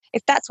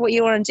if that's what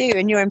you want to do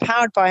and you're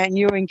empowered by it and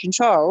you're in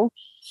control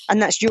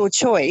and that's your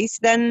choice,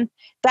 then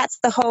that's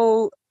the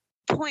whole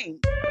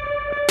point.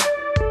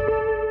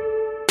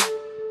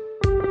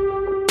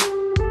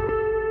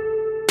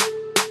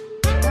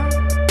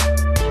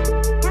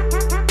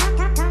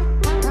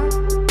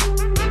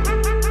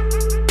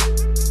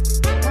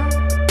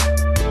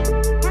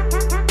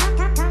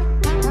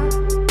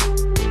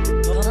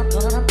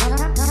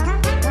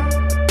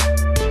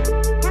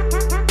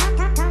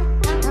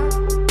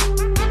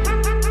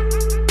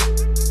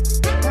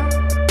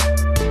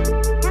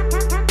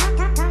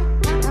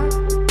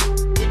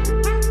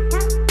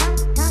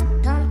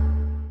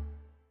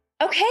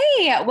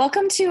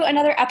 Welcome to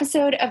another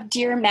episode of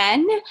Dear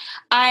Men.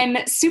 I'm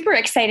super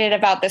excited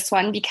about this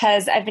one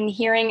because I've been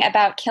hearing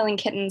about Killing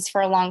Kittens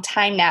for a long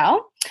time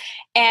now.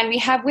 And we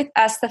have with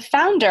us the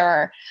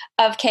founder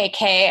of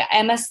KK,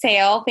 Emma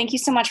Sale. Thank you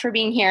so much for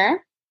being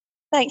here.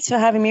 Thanks for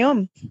having me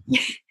on.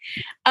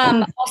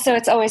 Also,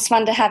 it's always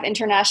fun to have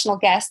international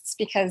guests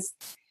because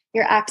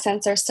your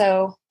accents are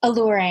so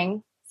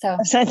alluring. So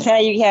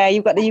yeah,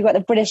 you've got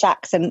the British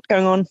accent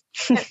going on.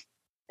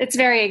 It's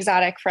very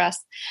exotic for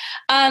us.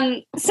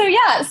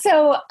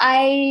 So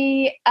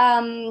I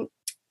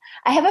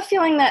have a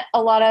feeling that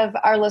a lot of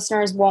our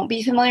listeners won't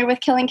be familiar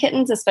with Killing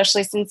Kittens,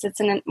 especially since it's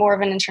more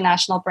of an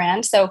international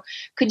brand. So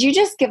could you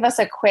just give us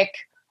a quick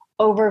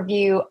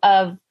overview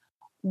of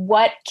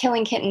what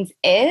Killing Kittens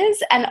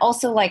is and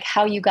also like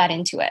how you got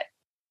into it?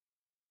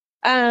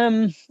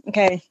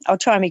 Okay, I'll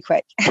try and be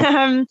quick. You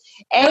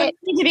don't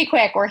need to be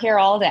quick. We're here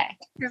all day.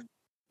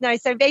 No,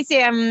 so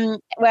basically,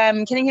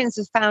 when Killing Kittens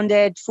was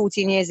founded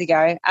 14 years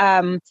ago,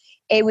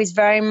 it was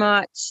very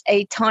much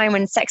a time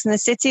when Sex and the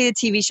City, the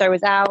TV show,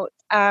 was out,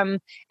 and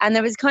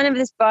there was kind of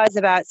this buzz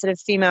about sort of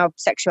female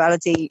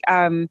sexuality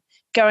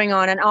going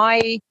on, and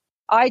I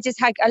just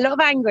had a lot of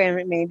anger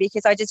in me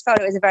because I just felt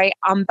it was a very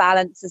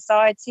unbalanced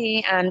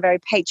society and very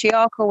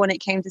patriarchal when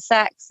it came to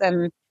sex,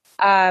 and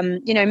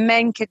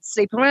men could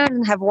sleep around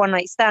and have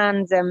one-night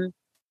stands, and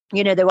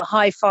they were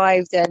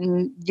high-fived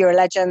and you're a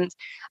legend.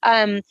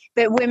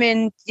 But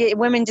women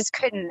just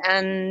couldn't.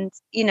 And,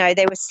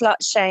 they were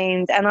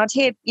slut-shamed. And I'd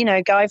hear,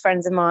 guy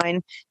friends of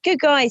mine, good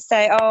guys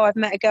say, oh, I've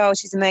met a girl,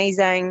 she's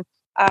amazing,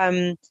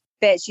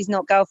 but she's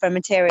not girlfriend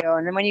material.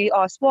 And then when you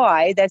ask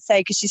why, they'd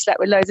say, because she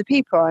slept with loads of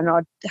people. And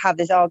I'd have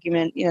this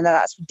argument,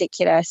 that's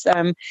ridiculous.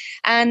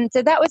 And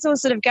so that was all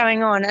sort of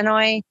going on. And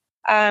I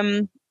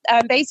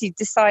basically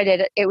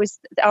decided, it was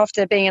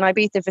after being in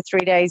Ibiza for 3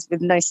 days with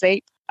no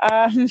sleep,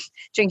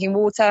 drinking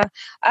water,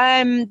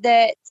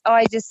 that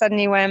I just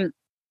suddenly went,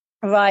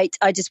 right,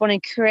 I just want to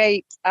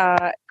create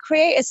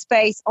a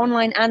space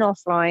online and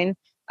offline,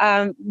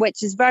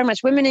 which is very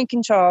much women in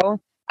control,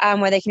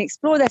 where they can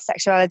explore their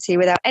sexuality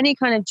without any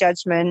kind of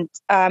judgment,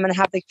 and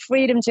have the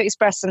freedom to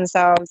express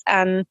themselves.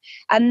 And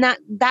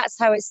that's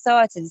how it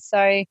started.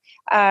 So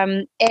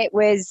it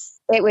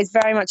was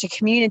very much a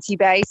community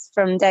base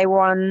from day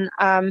one.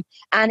 And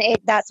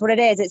that's what it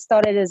is. It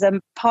started as a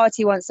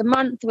party once a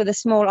month with a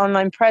small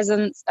online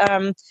presence.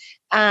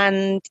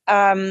 And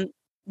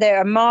there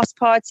are mass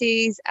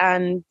parties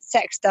and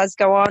sex does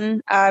go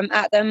on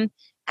at them.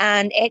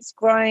 And it's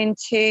grown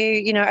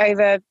to,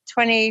 over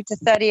 20 to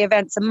 30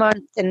 events a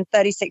month in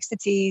 36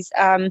 cities.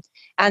 And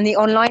the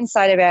online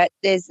side of it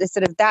is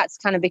that's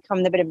kind of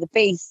become the bit of the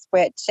beast,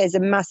 which is a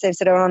massive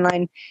sort of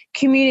online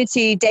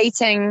community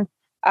dating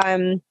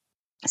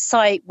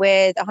site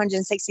with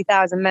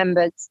 160,000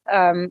 members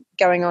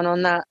going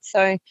on that.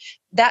 So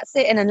that's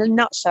it in a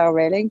nutshell,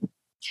 really.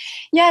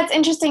 Yeah, it's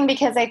interesting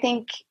because I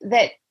think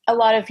that a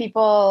lot of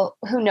people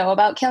who know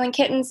about Killing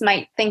Kittens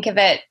might think of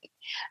it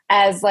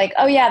as like,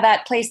 oh yeah,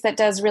 that place that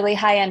does really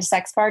high-end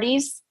sex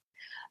parties.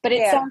 But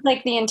it sounds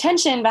like the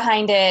intention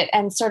behind it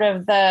and sort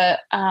of the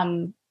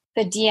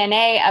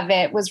DNA of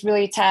it was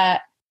really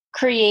to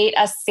create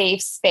a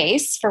safe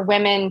space for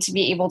women to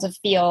be able to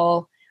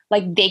feel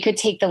like they could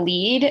take the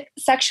lead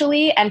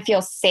sexually and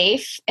feel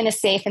safe in a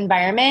safe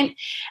environment.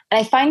 And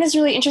I find this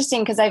really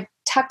interesting because I've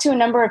talked to a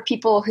number of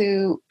people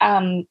who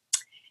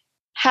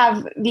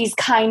have these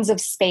kinds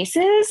of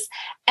spaces.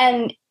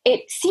 And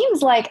it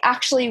seems like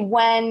actually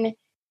in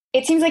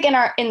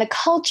the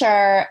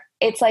culture,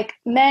 it's like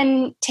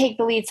men take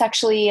the lead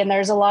sexually and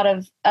there's a lot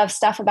of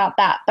stuff about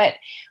that. But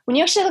when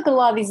you actually look at a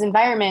lot of these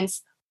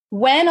environments,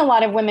 when a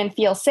lot of women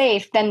feel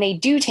safe, then they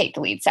do take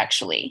the lead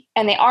sexually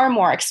and they are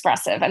more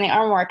expressive and they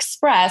are more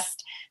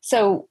expressed.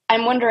 So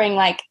I'm wondering,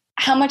 like,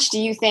 how much do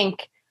you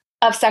think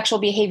of sexual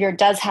behavior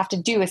does have to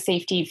do with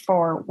safety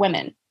for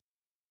women?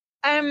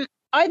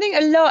 I think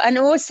a lot. And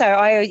also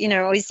I,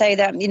 always say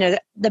that,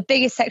 the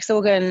biggest sex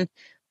organ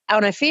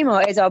on a female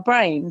is our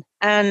brain.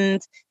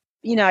 And,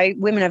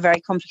 women are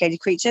very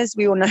complicated creatures.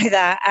 We all know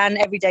that. And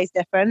every day is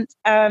different.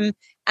 And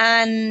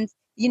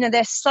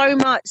there's so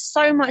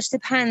much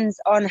depends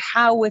on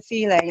how we're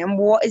feeling and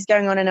what is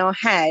going on in our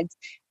head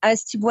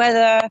as to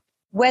whether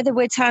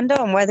we're turned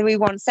on, whether we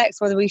want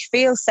sex, whether we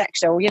feel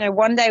sexual.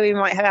 One day we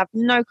might have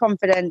no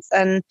confidence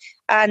and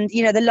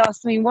the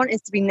last thing we want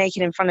is to be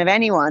naked in front of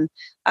anyone.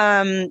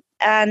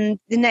 and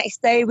the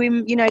next day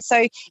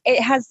so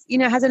it has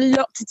has a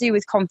lot to do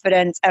with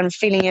confidence and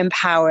feeling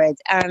empowered,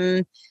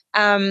 and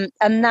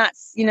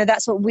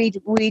that's what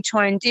we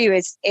try and do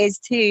is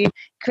to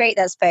create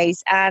that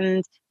space,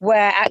 and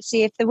where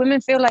actually if the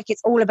women feel like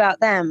it's all about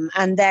them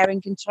and they're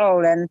in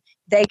control and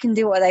they can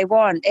do what they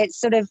want, it's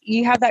sort of,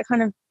 you have that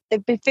kind of,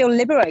 they feel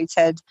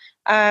liberated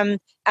and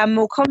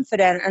more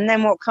confident, and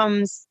then what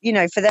comes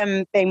for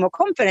them being more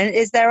confident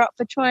is they're up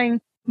for trying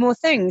more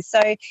things.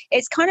 So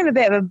it's kind of a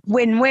bit of a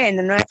win-win,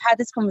 and I've had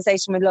this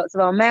conversation with lots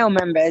of our male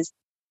members,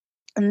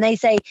 and they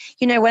say,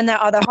 when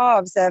their other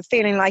halves are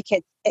feeling like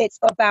it's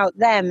about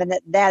them and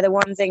that they're the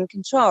ones in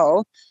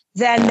control,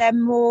 then they're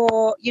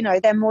more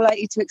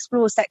likely to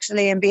explore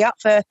sexually and be up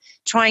for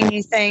trying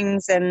new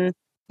things, and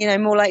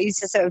more likely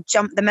to sort of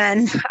jump the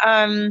men.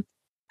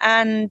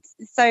 And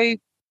so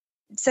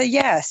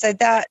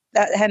that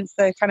hence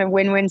the kind of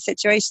win-win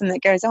situation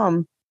that goes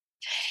on.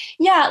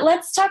 Yeah,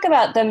 let's talk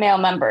about the male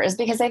members,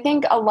 because I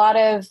think a lot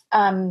of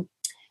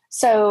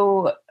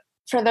so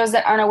for those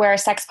that aren't aware,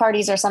 sex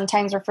parties are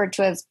sometimes referred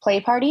to as play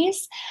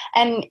parties.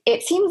 And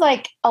it seems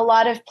like a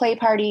lot of play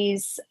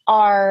parties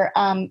are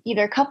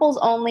either couples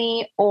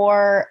only,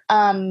 or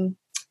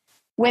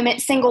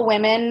single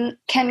women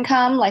can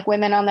come, like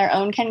women on their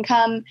own can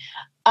come.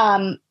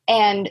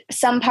 And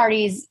some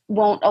parties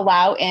won't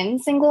allow in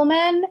single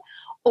men,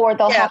 or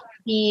they'll have to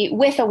be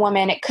with a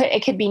woman.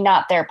 It could be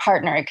not their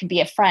partner. It could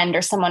be a friend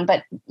or someone.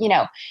 But,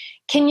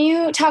 can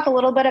you talk a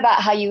little bit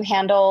about how you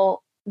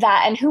handle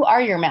that, and who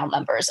are your male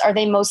members? Are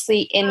they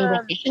mostly in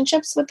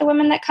relationships with the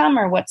women that come,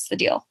 or what's the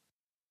deal?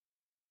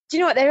 Do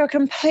you know what? They're a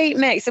complete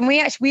mix, and we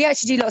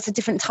actually do lots of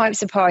different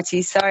types of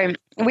parties. So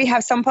we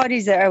have some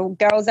parties that are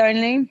girls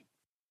only,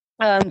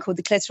 called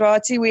the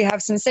Clitorati. We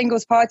have some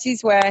singles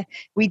parties where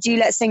we do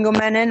let single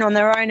men in on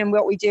their own, and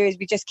what we do is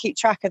we just keep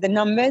track of the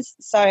numbers.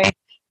 So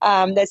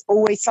there's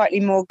always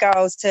slightly more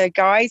girls to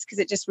guys, because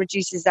it just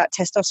reduces that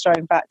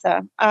testosterone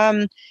factor.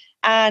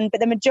 But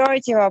the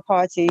majority of our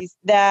parties,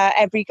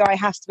 every guy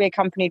has to be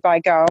accompanied by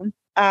a girl.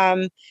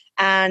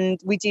 And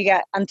we do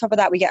get, on top of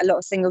that, we get a lot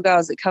of single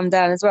girls that come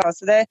down as well.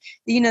 So they're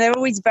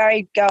always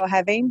very girl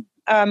heavy,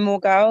 more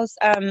girls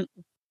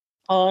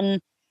on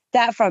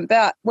that front.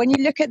 But when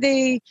you look at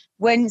the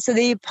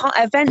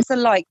events are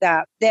like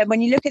that,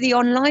 when you look at the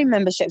online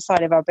membership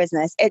side of our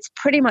business, it's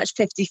pretty much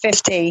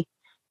 50-50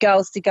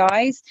 girls to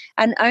guys,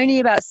 and only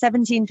about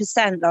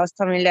 17% last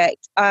time we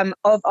looked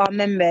of our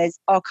members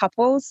are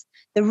couples.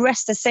 The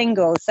rest are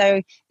singles.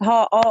 So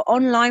our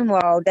online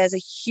world, there's a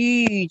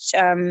huge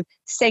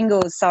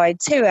singles side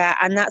to it,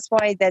 and that's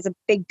why there's a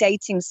big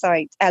dating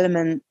site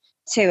element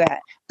to it.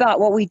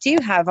 But what we do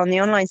have on the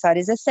online side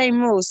is the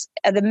same rules.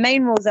 The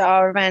main rules at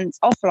our events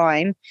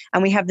offline,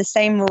 and we have the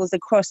same rules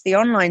across the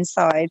online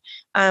side,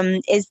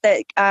 is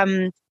that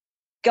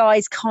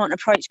guys can't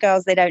approach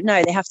girls they don't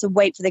know. They have to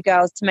wait for the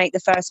girls to make the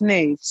first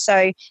move.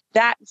 So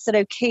that sort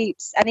of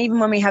keeps, and even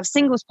when we have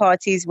singles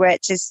parties,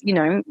 which is,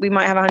 we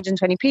might have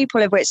 120 people,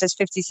 of which there's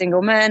 50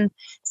 single men,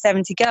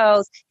 70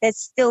 girls, there's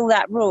still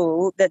that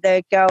rule that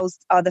the girls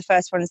are the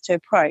first ones to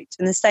approach,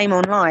 and the same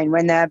online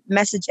when they're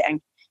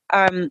messaging.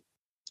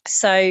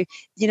 So,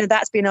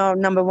 that's been our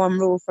number one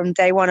rule from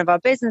day one of our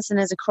business, and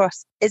is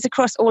across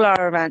all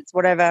our events,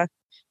 whatever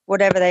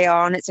they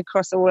are, and it's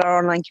across all our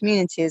online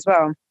community as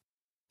well.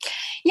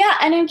 Yeah,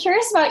 and I'm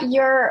curious about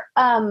your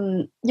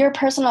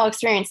personal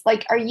experience.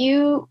 Like,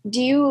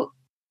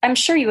 I'm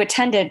sure you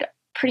attended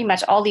pretty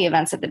much all the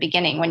events at the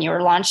beginning when you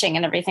were launching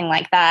and everything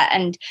like that.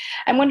 And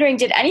I'm wondering,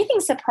 did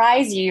anything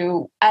surprise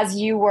you as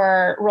you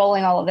were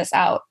rolling all of this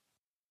out,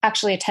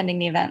 actually attending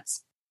the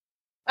events?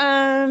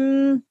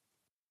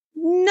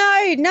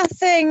 No,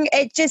 nothing.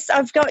 It just,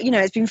 I've got,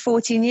 it's been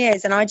 14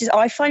 years, and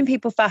I find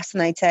people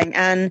fascinating,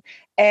 and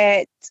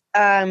I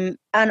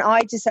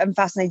just am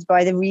fascinated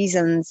by the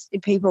reasons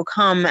people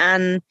come,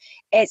 and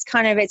it's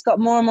got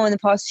more and more in the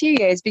past few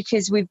years,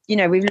 because we've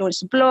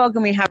launched a blog,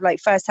 and we have like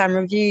first-hand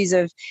reviews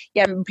of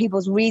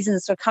people's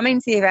reasons for coming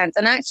to the event.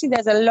 And actually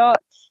there's a lot,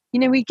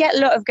 we get a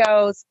lot of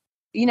girls,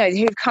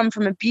 who've come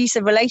from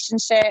abusive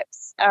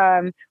relationships,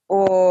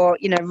 or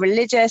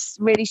religious,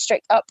 really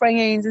strict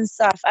upbringings and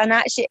stuff. And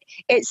actually,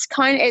 it's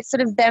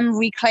sort of them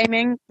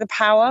reclaiming the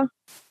power,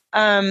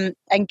 and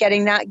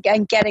getting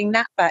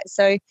that back.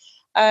 So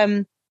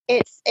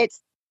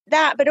it's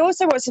that. But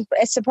also, what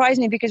surprised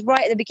me, because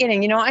right at the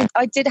beginning,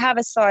 I did have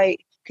a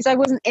site, because I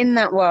wasn't in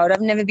that world.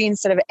 I've never been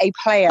sort of a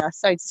player,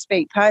 so to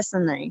speak,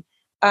 personally.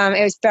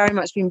 It was very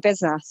much been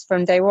business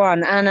from day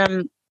one.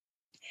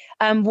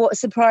 And what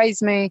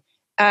surprised me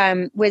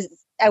was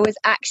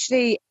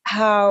actually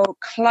how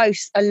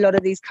close a lot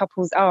of these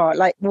couples are,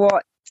 like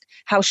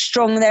how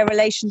strong their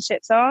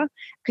relationships are,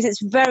 because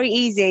it's very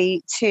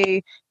easy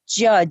to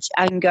judge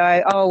and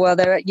go, oh, well,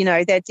 they're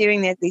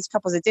doing it, these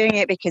couples are doing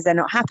it because they're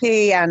not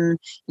happy, and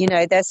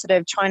they're sort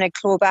of trying to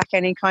claw back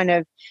any kind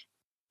of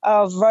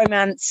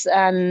romance,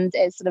 and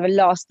it's sort of a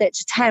last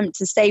ditch attempt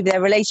to save their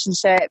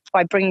relationship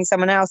by bringing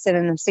someone else in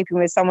and sleeping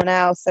with someone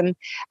else, and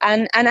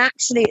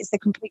actually it's the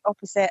complete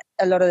opposite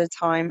a lot of the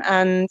time.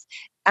 And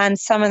and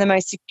some of the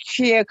most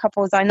secure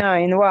couples I know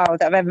in the world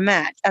that I've ever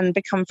met and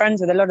become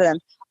friends with, a lot of them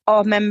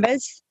are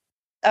members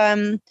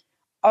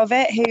of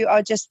it, who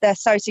are just, they're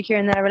so secure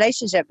in their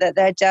relationship that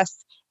they're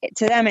just,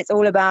 to them it's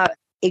all about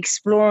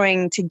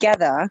exploring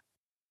together,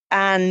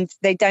 and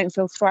they don't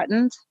feel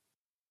threatened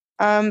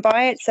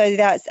by it. So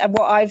that's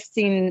what I've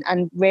seen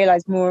and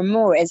realized more and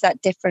more, is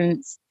that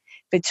difference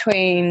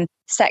between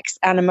sex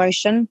and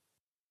emotion,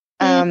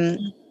 and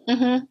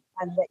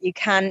that you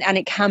can, and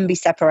it can be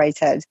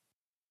separated.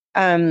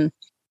 So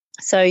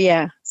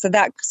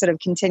that sort of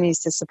continues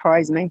to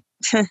surprise me.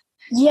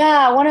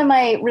 Yeah, one of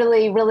my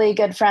really, really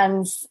good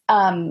friends,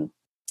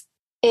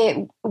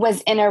 it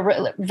was in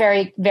a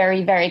very,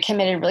 very, very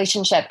committed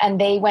relationship, and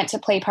they went to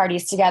play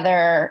parties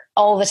together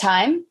all the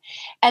time.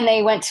 And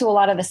they went to a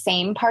lot of the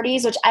same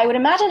parties, which I would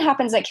imagine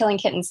happens at Killing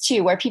Kittens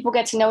too, where people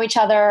get to know each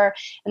other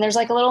and there's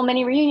like a little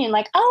mini reunion,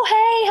 like, oh,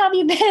 hey, how have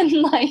you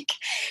been? Like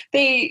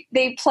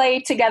they play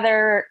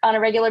together on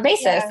a regular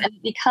basis, and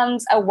it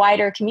becomes a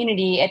wider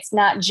community. It's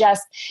not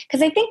just,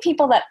 because I think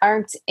people that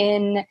aren't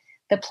in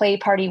the play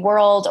party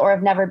world or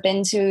have never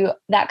been to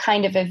that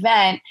kind of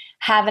event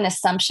have an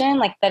assumption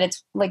like that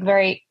it's like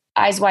very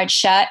Eyes Wide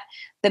Shut,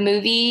 the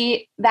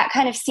movie, that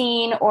kind of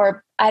scene,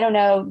 or I don't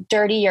know,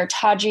 dirty or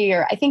tawdry,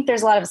 or I think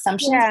there's a lot of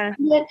assumptions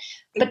in it.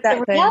 But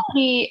exactly. The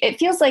reality, it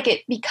feels like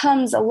it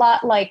becomes a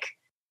lot like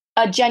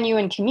a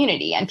genuine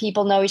community, and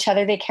people know each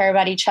other, they care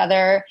about each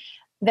other.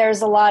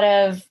 There's a lot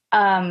of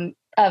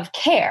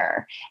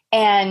care.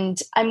 And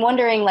I'm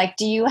wondering, like,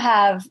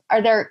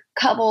 are there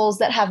couples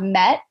that have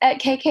met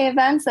at KK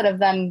events that have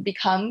then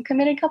become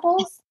committed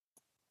couples?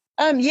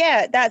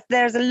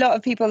 There's a lot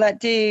of people that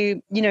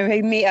do,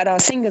 who meet at our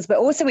singles, but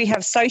also we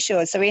have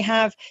socials. So we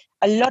have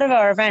a lot of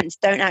our events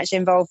don't actually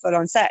involve full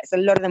on sex. A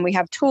lot of them, we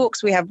have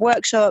talks, we have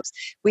workshops,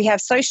 we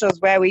have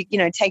socials where we,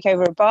 take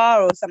over a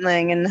bar or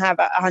something and have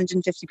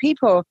 150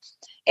 people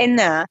in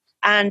there.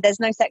 And there's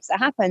no sex that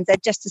happens. They're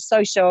just a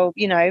social,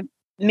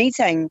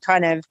 meeting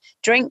kind of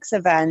drinks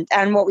event.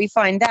 And what we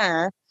find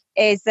there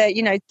is that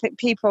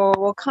people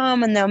will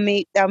come and they'll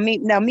meet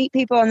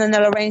people, and then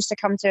they'll arrange to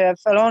come to a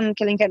full-on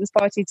Killing Kittens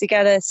party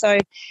together. So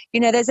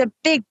there's a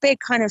big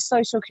kind of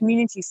social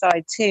community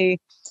side to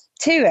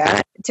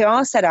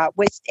our setup,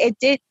 which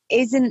it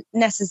isn't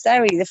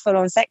necessarily the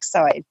full-on sex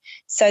side.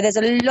 So there's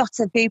a lot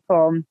of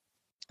people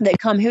that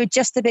come who are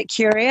just a bit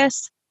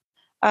curious,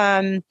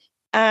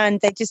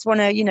 and they just want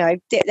to,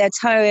 dip their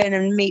toe in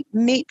and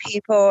meet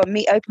people,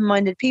 meet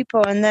open-minded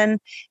people. And then,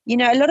 a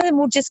lot of them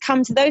will just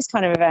come to those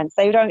kind of events.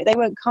 They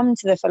won't come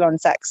to the full-on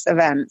sex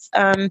events.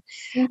 And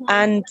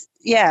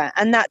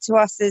that to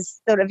us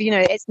is sort of,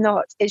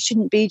 it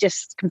shouldn't be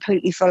just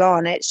completely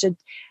full-on.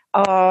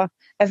 Our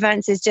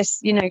events is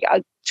just,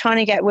 trying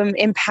to get women,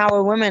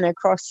 empower women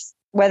across,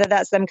 whether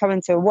that's them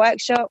coming to a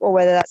workshop or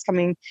whether that's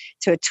coming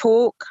to a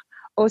talk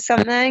or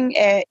something,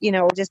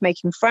 or just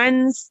making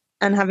friends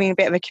and having a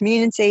bit of a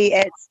community.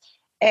 I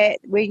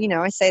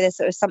say there's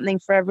sort of something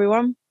for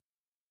everyone.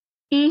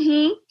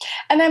 Mm-hmm.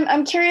 And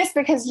I'm curious,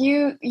 because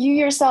you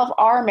yourself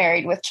are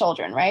married with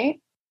children, right?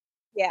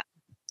 Yeah.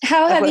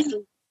 How have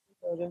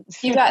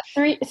you got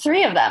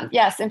three of them?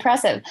 Yes,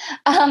 impressive.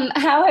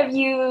 How have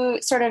you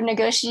sort of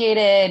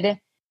negotiated?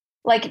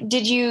 Like,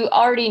 did you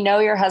already know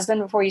your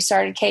husband before you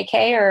started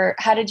KK, or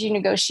how did you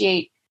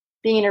negotiate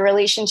being in a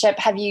relationship?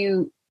 Have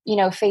you,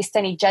 faced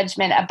any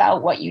judgment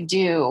about what you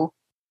do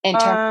in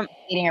terms of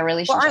leading a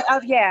relationship?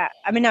 Well,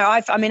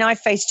 I've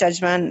faced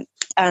judgment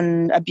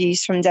and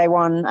abuse from day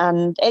one,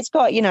 and it's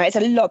got, it's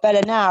a lot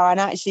better now. And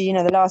actually,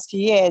 the last few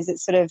years,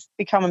 it's sort of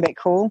become a bit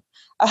cool,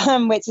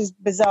 which is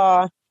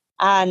bizarre.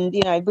 And,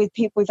 with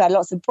people, we've had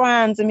lots of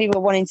brands and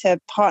people wanting to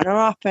partner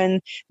up,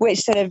 and which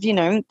sort of,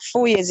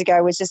 4 years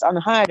ago was just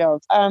unheard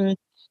of.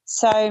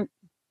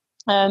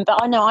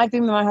 But I know I've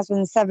been with my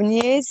husband 7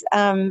 years,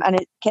 and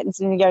Kitten's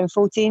been going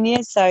 14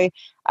 years. So,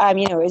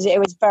 it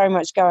was very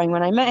much going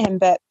when I met him.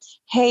 But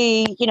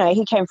he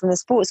came from the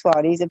sports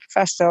world. Was a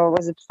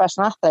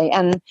professional athlete,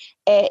 and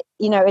it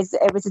was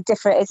a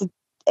different.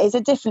 It's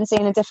a different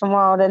scene, a different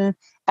world, and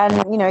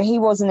he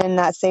wasn't in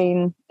that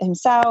scene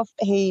himself.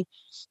 He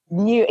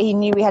knew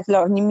we had a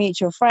lot of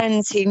mutual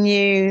friends. He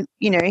knew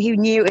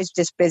it was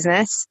just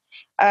business.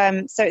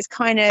 So it's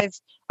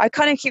I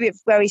kind of keep it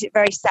very,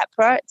 very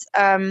separate.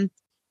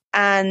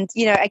 And,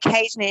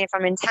 occasionally if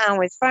I'm in town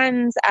with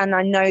friends and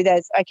I know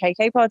there's a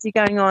KK party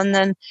going on,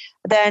 then,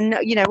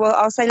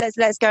 I'll say,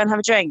 let's go and have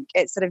a drink.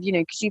 It's sort of,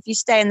 because if you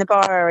stay in the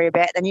bar area a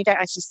bit, then you don't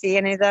actually see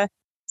any of the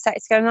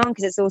sex going on,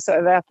 because it's all sort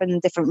of up in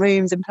different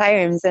rooms and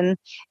playrooms. And,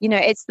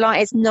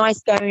 it's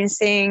nice going and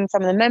seeing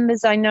some of the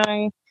members I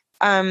know.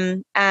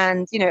 And,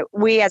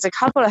 we as a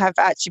couple have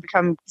actually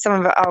become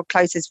some of our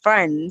closest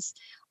friends.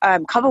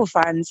 Couple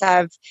friends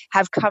have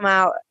come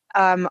out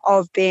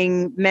of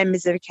being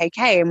members of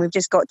KK, and we've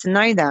just got to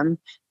know them.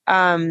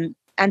 And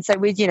so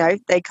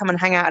they come and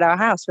hang out at our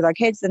house with our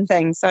kids and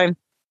things. So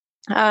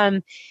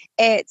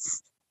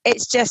it's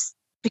just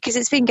because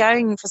it's been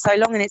going for so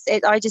long, and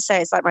I just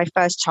say it's like my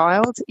first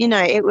child.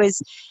 It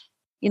was,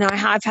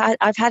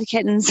 I've had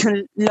kittens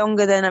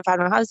longer than I've had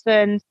my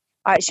husband.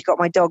 I actually got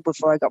my dog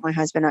before I got my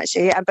husband,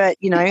 actually. But,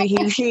 you know,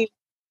 he's,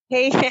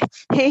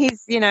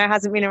 you know,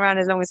 hasn't been around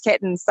as long as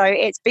kittens. So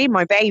it's been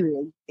my baby,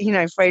 you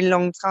know, for a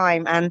long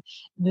time. And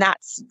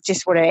that's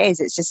just what it is.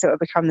 It's just sort of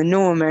become the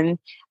norm.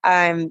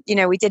 And, you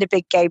know, we did a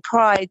big gay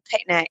pride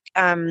picnic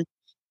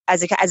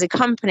as a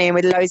company, and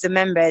with loads of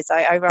members,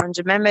 like over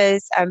 100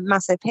 members, a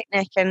massive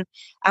picnic. And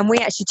we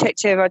actually took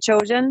two of our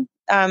children,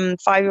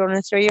 5-year-old and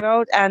a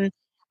 3-year-old. And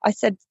I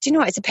said, do you know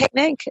what? It's a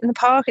picnic in the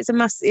park.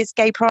 It's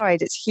gay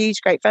pride. It's a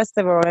huge, great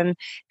festival. And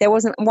there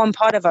wasn't one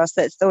part of us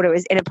that thought it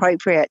was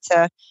inappropriate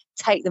to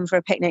take them for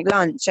a picnic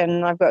lunch.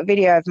 And I've got a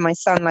video of my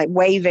son like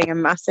waving a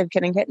massive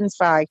Killing Kittens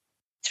flag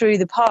through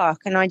the park.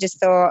 And I just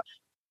thought,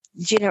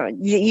 you know,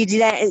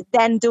 it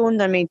then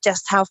dawned on me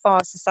just how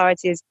far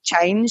society has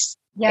changed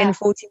in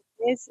 14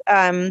 years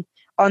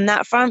on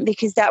that front,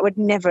 because that would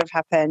never have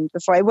happened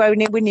before. It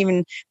wouldn't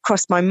even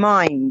cross my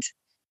mind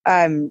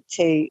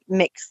to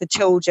mix the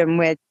children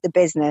with the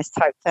business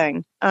type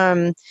thing.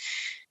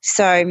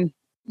 So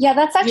yeah,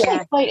 that's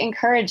actually quite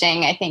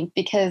encouraging, I think,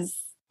 because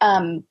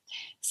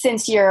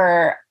since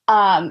you're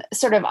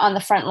sort of on the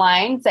front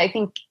lines, I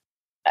think,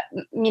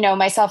 you know,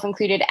 myself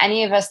included,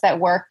 any of us that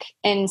work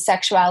in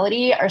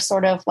sexuality are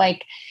sort of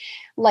like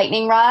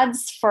lightning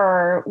rods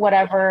for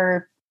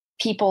whatever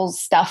people's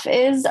stuff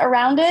is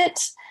around it.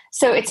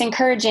 So it's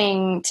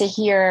encouraging to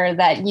hear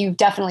that you've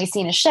definitely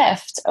seen a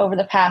shift over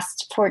the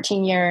past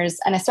 14 years,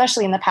 and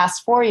especially in the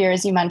past 4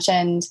 years, you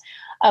mentioned,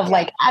 of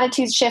like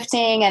attitudes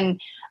shifting. And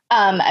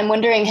I'm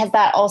wondering, has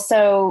that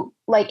also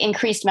like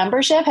increased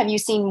membership? Have you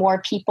seen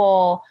more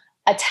people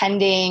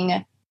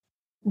attending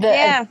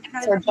or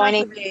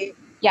joining? Massively.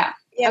 Yeah.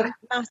 Okay.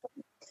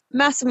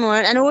 Massive more.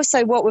 And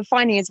also what we're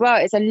finding as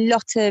well is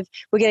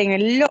we're getting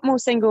a lot more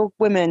single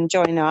women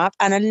joining up,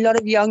 and a lot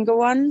of younger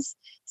ones.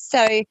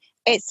 So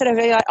it's sort of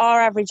like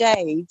our average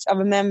age of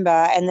a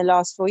member in the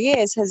last 4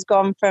 years has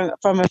gone for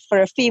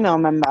a female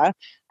member,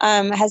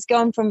 has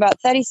gone from about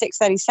 36,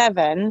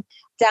 37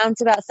 down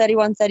to about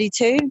 31,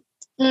 32,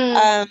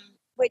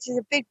 which is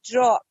a big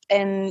drop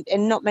in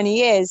not many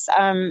years.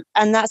 And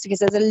that's because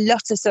there's a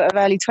lot of sort of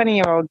early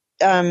 20-year-old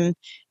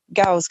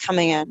girls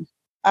coming in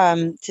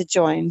to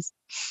join.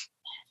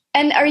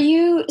 And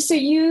you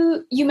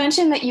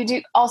mentioned that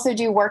you also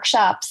do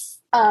workshops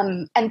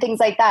and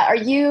things like that. Are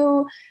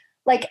you,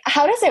 like,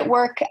 how does it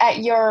work at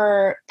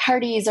your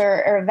parties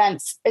or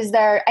events?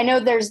 I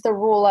know there's the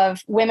rule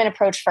of women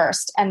approach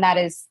first, and that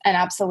is an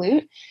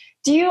absolute.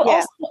 Do you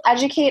also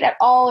educate at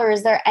all, or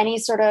is there any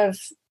sort of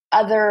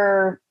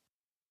other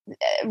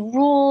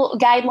rule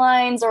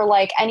guidelines, or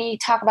like any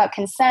talk about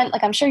consent?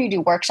 Like, I'm sure you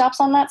do workshops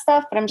on that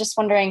stuff, but I'm just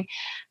wondering,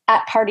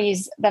 at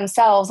parties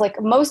themselves,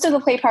 like most of the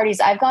play parties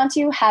I've gone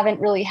to haven't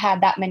really had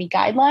that many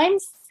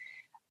guidelines.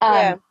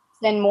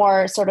 Then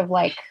more sort of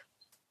like,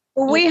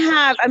 well, we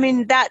have, I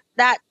mean, that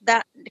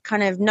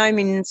kind of no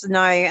means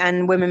no,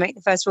 and women make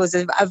the first rules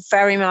are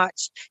very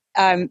much,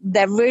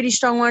 they're really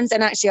strong ones.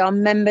 And actually our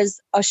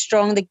members are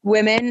strong. The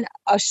women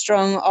are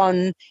strong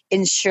on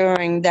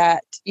ensuring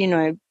that, you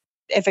know,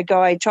 if a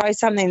guy tries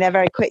something, they're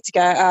very quick to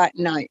go,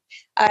 no.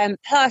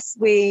 Plus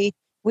we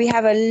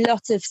have a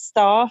lot of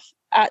staff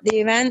at the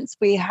events.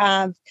 We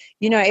have,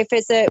 you know, if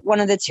it's one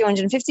of the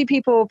 250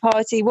 people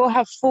party, we'll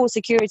have 4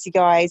 security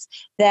guys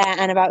there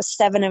and about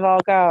 7 of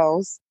our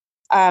girls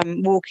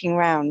walking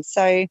around.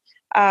 So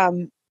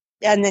and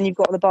then you've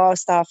got the bar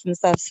staff and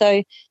stuff.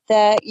 So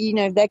they're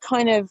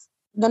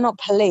not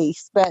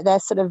police, but they're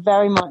sort of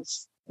very much,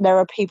 there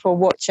are people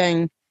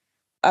watching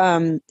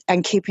and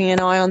keeping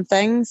an eye on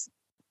things.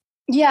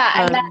 Yeah.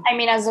 And that, I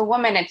mean, as a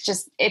woman,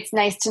 it's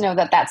nice to know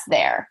that that's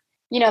there.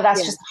 You know,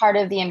 that's just part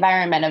of the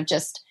environment of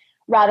just,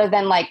 rather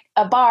than like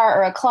a bar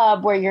or a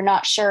club where you're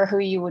not sure who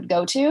you would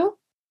go to,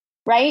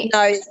 right?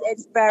 No,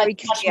 it's very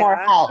clear. Much more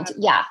held.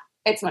 Yeah,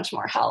 it's much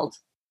more held.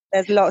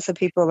 There's lots of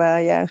people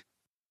there, yeah.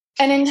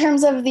 And in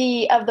terms of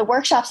the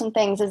workshops and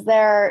things, is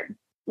there,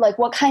 like,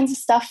 what kinds of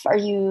stuff are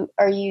you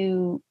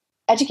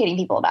educating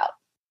people about?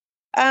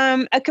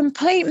 A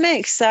complete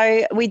mix.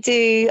 So we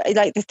do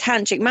like the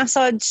tantric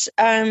massage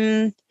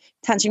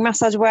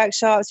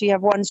workshops. We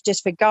have ones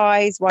just for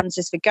guys, ones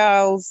just for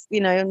girls,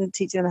 you know, and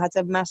teaching them how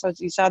to massage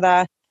each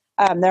other.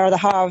 There are the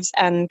halves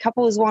and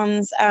couples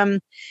ones.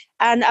 And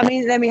I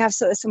mean, then we have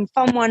sort of some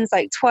fun ones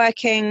like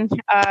twerking,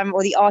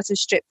 or the art of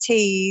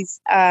striptease,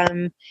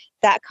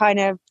 that kind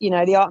of, you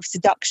know, the art of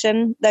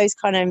seduction, those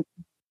kind of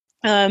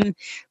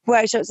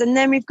workshops. And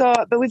then we've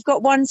got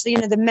ones, you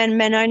know, the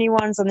men only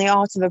ones on the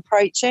art of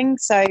approaching.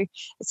 So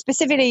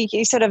specifically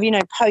sort of, you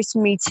know, post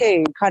Me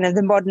Too, kind of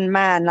the modern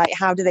man, like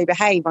how do they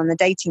behave on the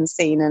dating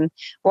scene and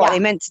what are they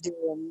meant to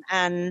do?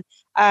 And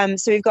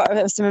so we've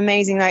got some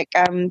amazing like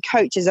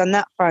coaches on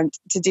that front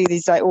to do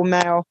these like all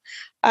male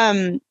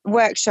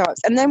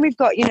workshops. And then we've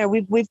got, you know,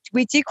 we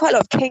do quite a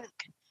lot of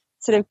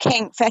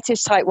kink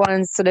fetish type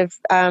ones, sort of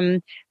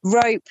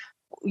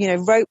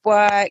rope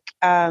work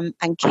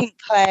and kink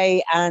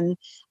play, and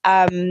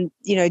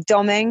you know,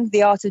 doming,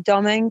 the art of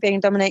doming,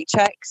 being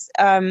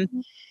dominatrix.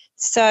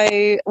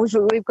 So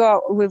we've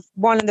got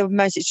one of the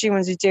most extreme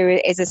ones we do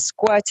is a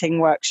squirting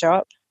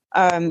workshop.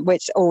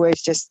 which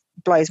always just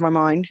blows my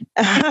mind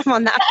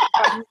on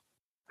that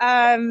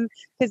front.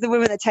 Because the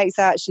woman that takes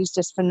that, she's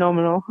just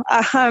phenomenal.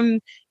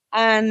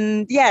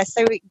 And yeah,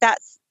 so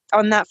that's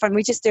on that front.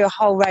 We just do a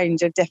whole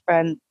range of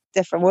different.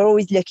 We're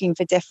always looking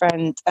for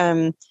different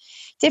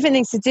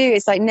things to do.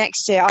 It's like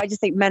next year, I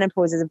just think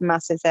menopause is a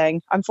massive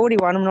thing. I'm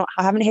 41.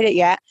 I haven't hit it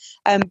yet,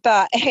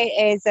 but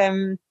it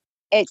is.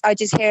 I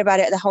just hear about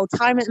it the whole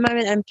time at the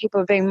moment, and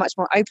people are being much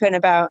more open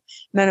about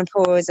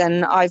menopause.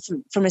 And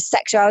from a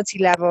sexuality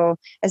level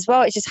as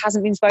well, it just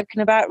hasn't been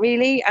spoken about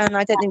really. And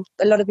I don't think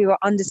a lot of people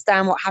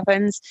understand what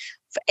happens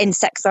in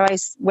sex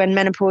lives when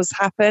menopause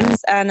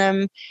happens.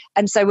 And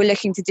so we're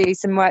looking to do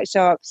some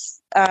workshops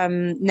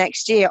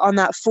next year on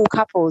that for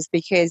couples,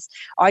 because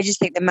I just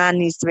think the man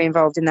needs to be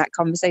involved in that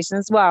conversation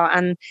as well.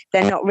 And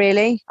they're not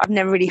really. I've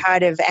never really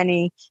heard of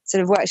any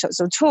sort of workshops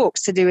or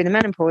talks to do with the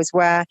menopause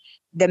where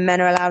the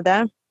men are allowed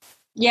there.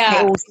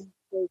 Yeah. It all seems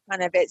to be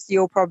kind of, it's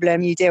your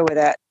problem, you deal with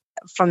it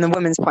from the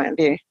woman's point of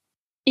view.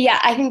 Yeah,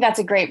 I think that's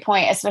a great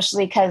point,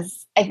 especially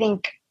because I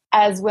think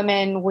as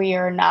women, we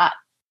are not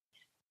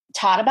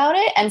taught about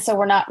it. And so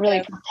we're not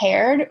really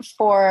prepared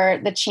for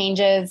the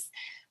changes.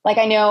 Like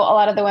I know a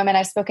lot of the women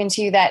I've spoken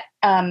to that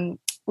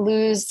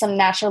lose some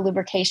natural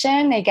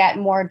lubrication, they get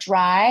more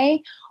dry,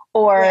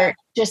 or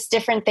just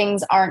different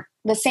things aren't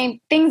the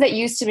same. Things that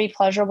used to be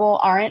pleasurable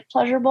aren't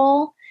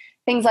pleasurable.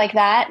 Things like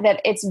that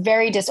it's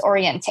very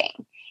disorienting.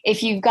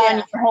 If you've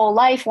gone your whole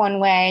life one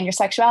way and your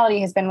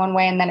sexuality has been one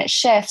way and then it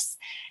shifts,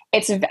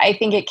 I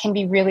think it can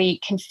be really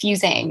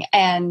confusing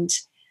and,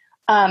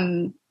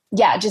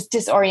 just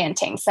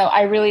disorienting. So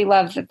I really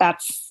love that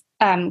that's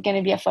going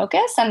to be a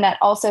focus, and that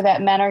also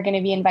that men are going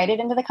to be invited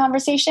into the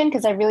conversation,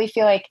 because I really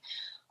feel like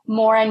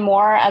more and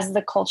more as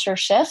the culture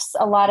shifts,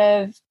 a lot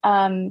of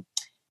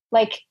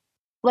like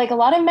a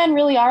lot of men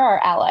really are our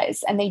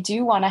allies, and they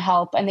do want to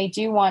help, and they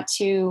do want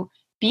to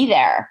be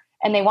there,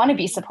 and they want to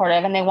be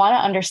supportive, and they want to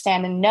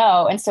understand and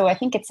know. And so I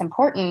think it's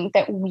important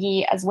that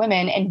we as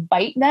women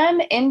invite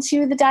them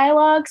into the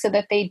dialogue so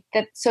that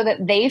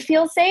they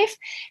feel safe.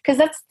 Because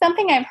that's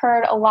something I've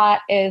heard a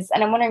lot is,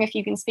 and I'm wondering if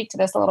you can speak to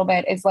this a little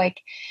bit, is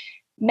like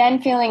men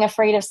feeling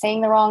afraid of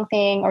saying the wrong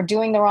thing or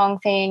doing the wrong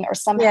thing or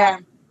somehow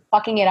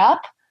fucking it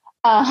up.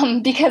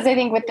 Because I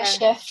think with the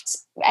shift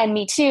and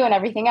Me Too and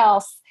everything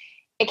else,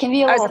 it can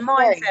be a little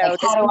minefield.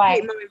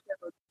 Like,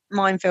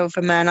 minefield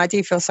for men. I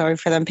do feel sorry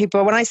for them.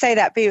 People, when I say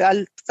that,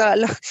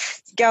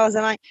 girls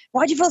are like,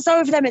 why do you feel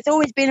sorry for them? It's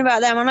always been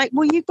about them. I'm like,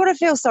 well, you've got to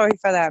feel sorry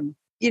for them,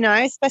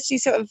 especially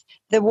sort of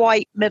the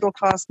white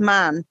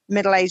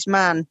middle-aged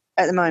man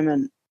at the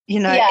moment.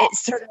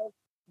 It's sort of,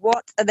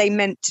 what are they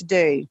meant to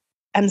do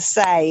and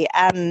say?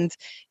 And,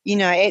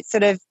 it's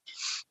sort of,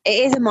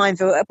 it is a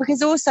minefield,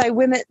 because also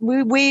women,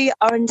 we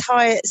are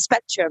entire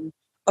spectrum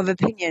of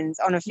opinions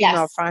on a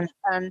female front,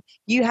 and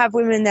you have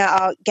women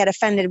that get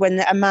offended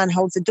when a man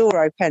holds a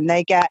door open.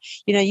 They get,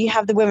 you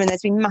have the women.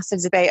 There's been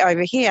massive debate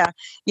over here,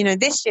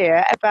 this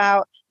year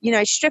about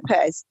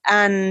strippers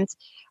and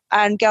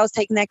girls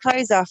taking their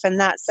clothes off, and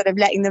that's sort of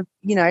letting the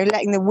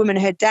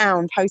womanhood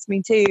down post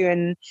Me Too,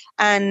 and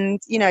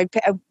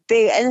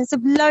there's a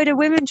load of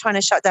women trying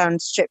to shut down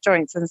strip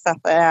joints and stuff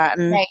like that,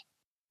 and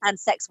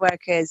sex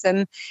workers,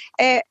 and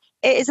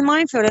it is a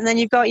minefield. And then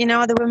you've got,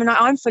 other women.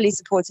 I'm fully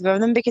supportive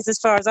of them, because as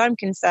far as I'm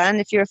concerned,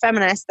 if you're a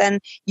feminist, then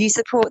you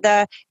support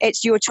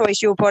it's your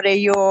choice, your body,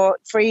 your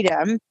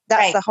freedom.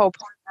 That's the whole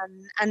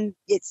point. And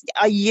it's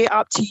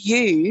up to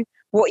you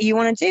what you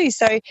want to do.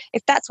 So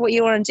if that's what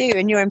you want to do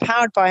and you're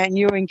empowered by it and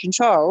you're in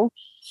control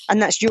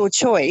and that's your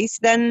choice,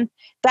 then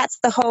that's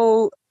the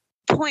whole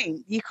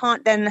point. You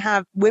can't then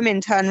have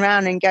women turn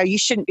around and go, you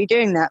shouldn't be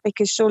doing that,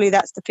 because surely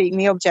that's defeating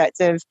the object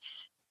of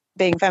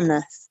being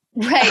feminist.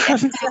 Right.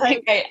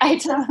 Right. I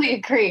totally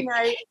agree.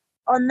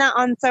 On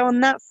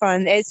that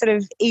front, it's sort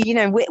of,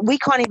 we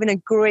can't even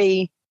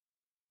agree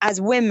as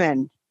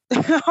women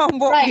on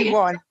what we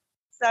want.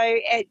 So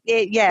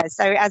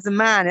so as a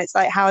man, it's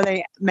like, how are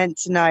they meant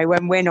to know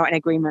when we're not in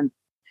agreement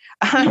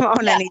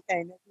on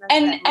anything?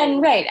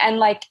 And right. And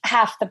like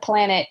half the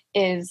planet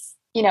is,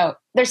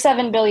 there's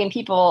 7 billion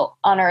people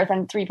on Earth,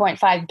 and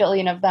 3.5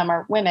 billion of them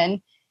are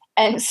women.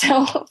 And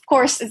so of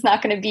course it's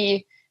not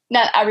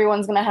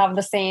everyone's going to have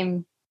the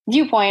same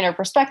viewpoint or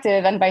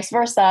perspective, and vice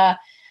versa.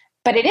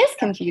 But it is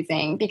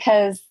confusing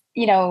because,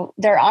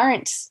 there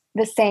aren't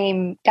the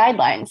same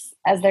guidelines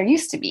as there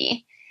used to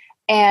be.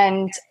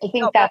 And I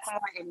think that's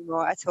not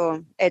anymore at all.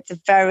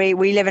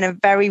 We live in a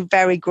very,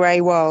 very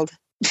grey world.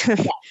 So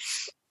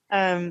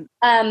I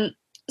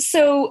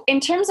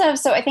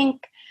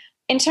think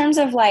in terms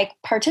of like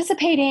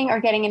participating or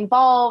getting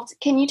involved,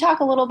 can you talk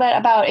a little bit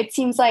about, it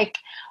seems like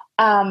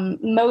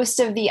most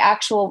of the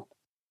actual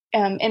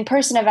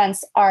in-person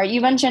events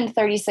you mentioned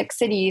 36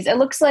 cities. It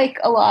looks like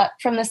a lot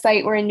from the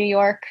site we're in New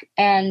York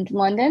and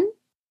London.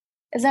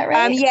 Is that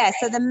right?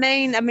 So the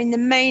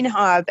main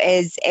hub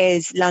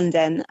is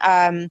London.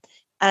 And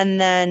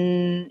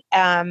then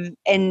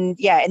in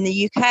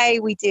the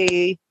UK we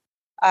do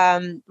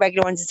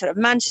regular ones in sort of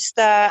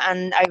Manchester,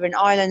 and over in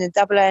Ireland and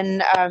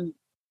Dublin.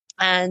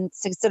 and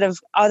so sort of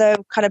other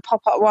kind of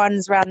pop-up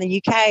ones around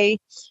the UK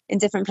in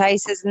different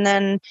places, and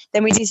then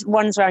we do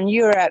ones around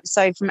Europe,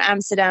 so from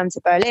Amsterdam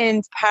to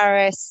Berlin to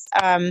Paris,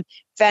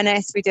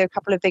 Venice. We do a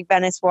couple of big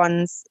Venice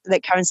ones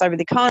that coincide with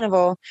the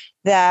carnival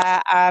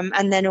there,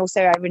 and then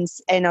also over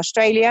in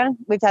Australia.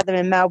 We've had them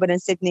in Melbourne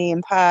and Sydney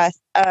and Perth,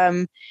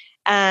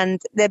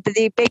 and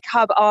the big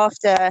hub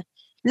after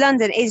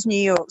London is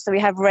New York, so we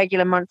have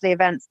regular monthly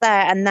events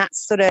there, and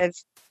that's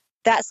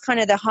kind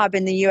of the hub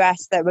in the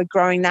US that we're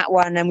growing that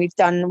one. And we've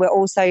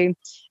launched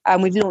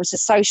the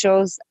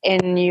socials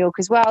in New York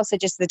as well. So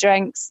just the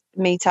drinks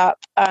meetup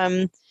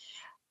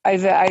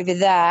over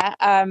there.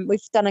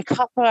 We've done a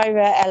couple over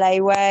LA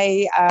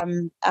way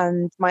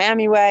and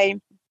Miami way,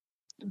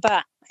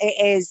 but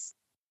it's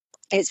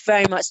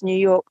very much New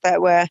York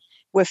that we're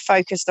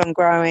focused on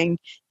growing,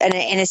 and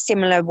in a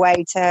similar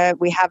way to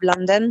we have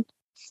London.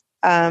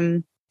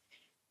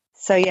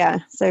 So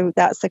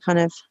that's the kind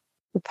of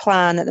the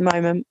plan at the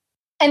moment.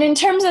 And in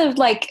terms of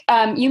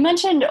you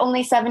mentioned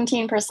only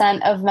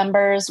 17% of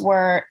members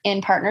were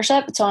in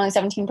partnership. So only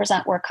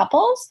 17% were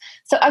couples.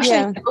 So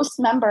actually most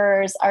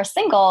members are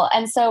single.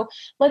 And so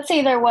let's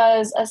say there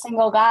was a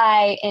single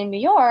guy in New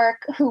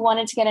York who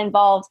wanted to get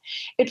involved.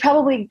 It'd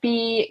probably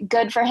be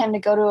good for him to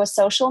go to a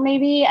social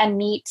maybe and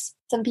meet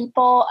some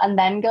people and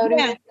then go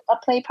to a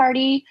play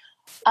party.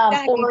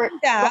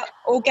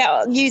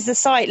 Use the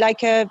site like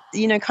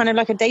kind of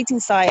like a dating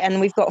site, and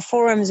we've got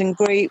forums and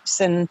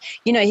groups, and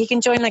he can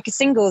join like a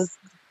singles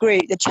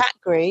group, the chat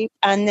group,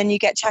 and then you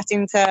get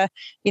chatting to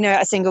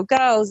a single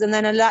girls, and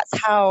then that's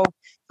how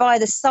via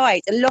the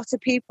site a lot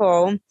of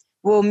people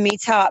will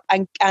meet up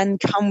and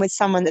come with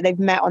someone that they've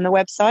met on the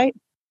website.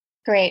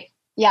 Great.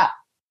 Yeah,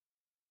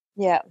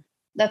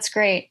 that's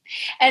great.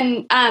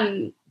 And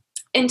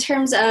in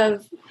terms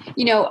of,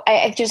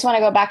 I just want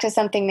to go back to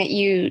something that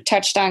you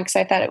touched on, because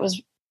I thought it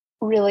was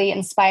really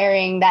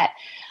inspiring that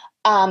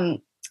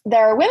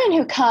there are women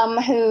who come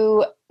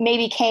who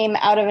maybe came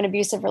out of an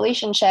abusive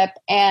relationship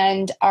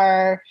and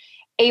are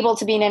able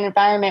to be in an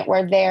environment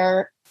where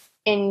they're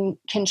in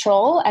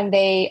control and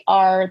they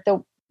are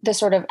the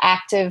sort of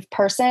active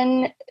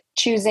person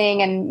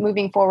choosing and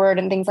moving forward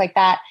and things like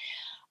that.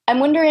 I'm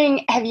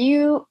wondering, have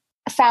you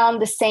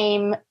found the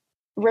same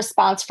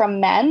response from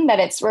men, that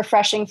it's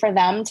refreshing for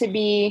them to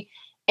be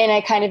in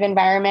a kind of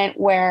environment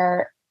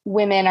where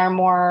women are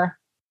more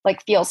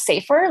feel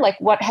safer?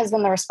 What has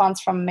been the response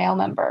from male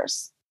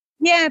members?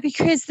 Yeah,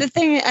 because the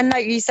thing, and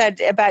like you said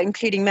about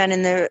including men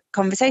in the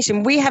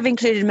conversation, we have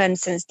included men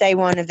since day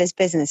one of this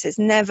business. It's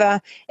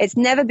never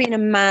been a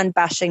man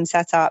bashing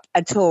setup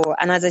at all.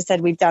 And as I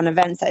said, we've done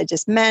events that are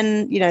just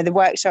men, the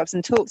workshops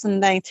and talks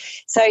and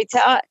things. So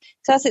to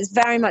us, it's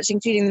very much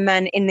including the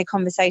men in the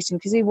conversation,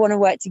 because we want to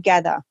work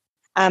together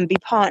and be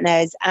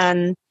partners,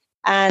 and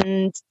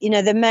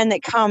the men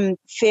that come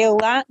feel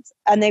that,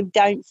 and they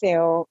don't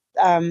feel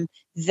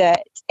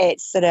that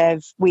it's sort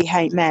of we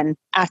hate men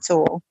at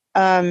all,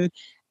 and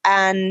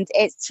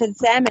it's, to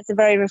them, it's a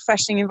very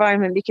refreshing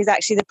environment, because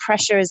actually the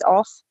pressure is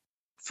off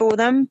for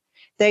them.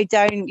 They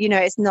don't,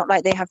 it's not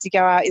like they have to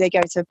go out, they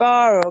go to a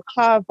bar or a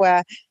club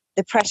where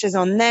the pressure's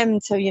on them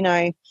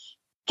to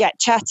get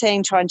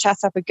chatting, try and chat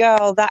up a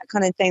girl, that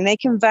kind of thing. They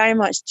can very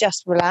much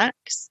just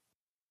relax.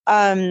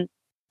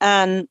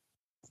 And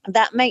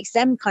that makes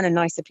them kind of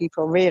nicer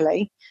people,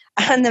 really.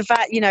 And the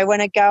fact,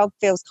 when a girl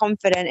feels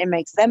confident, it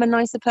makes them a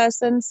nicer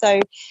person. So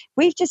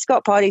we've just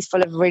got parties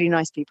full of really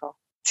nice people.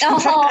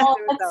 Oh,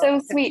 that's so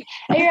sweet.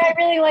 I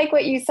really like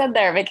what you said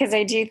there, because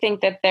I do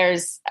think that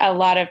there's a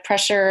lot of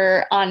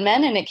pressure on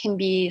men and it can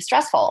be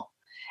stressful.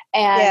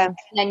 And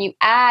then you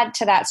add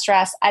to that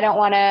stress, I don't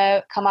want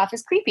to come off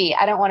as creepy.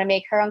 I don't want to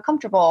make her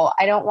uncomfortable.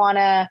 I don't want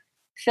to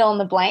fill in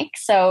the blank.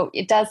 So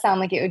it does sound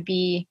like it would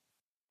be,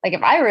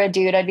 if I were a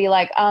dude, I'd be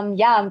like,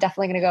 yeah, I'm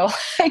definitely going to go.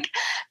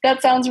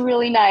 That sounds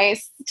really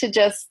nice, to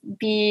just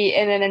be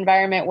in an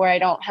environment where I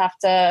don't have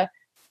to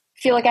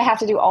feel like I have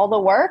to do all the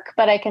work,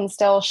 but I can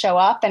still show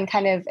up and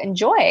kind of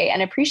enjoy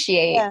and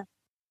appreciate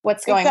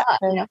what's going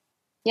on.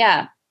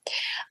 Yeah.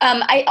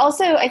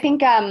 I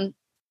think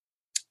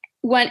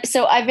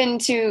so I've been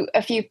to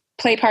a few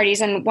play parties,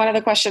 and one of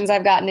the questions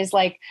I've gotten is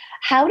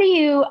how do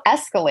you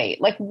escalate?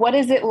 What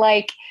is it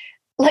like?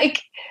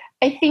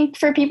 I think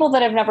for people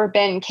that have never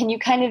been, can you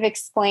kind of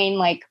explain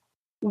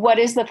what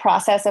is the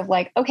process of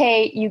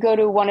okay, you go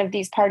to one of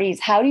these parties,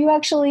 how do you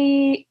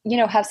actually,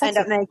 have sex? End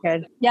up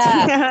naked.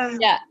 Yeah.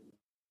 Yeah.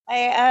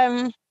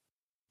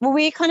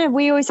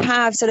 We always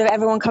have sort of,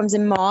 everyone comes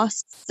in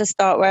masks to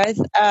start with.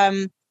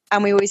 And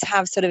we always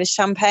have sort of a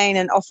champagne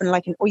and often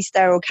an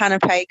oyster or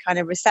canapé kind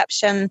of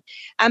reception,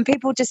 and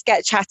people just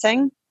get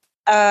chatting.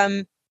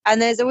 And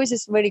there's always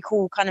this really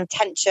cool kind of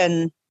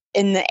tension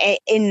in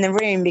the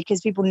room,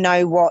 because people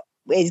know what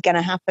is going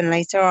to happen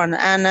later on,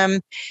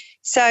 and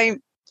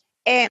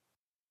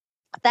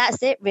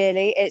that's it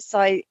really. It's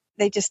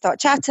they just start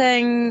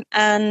chatting,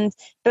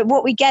 but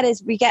what we get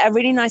is a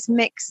really nice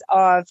mix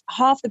of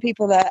half the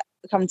people that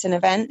come to an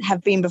event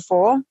have been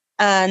before,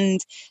 and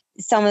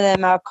some of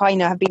them are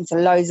kind of have been to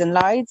loads and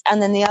loads,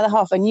 and then the other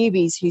half are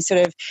newbies who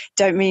sort of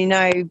don't really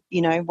know,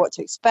 what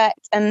to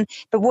expect.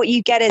 But what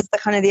you get is the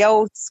kind of the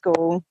old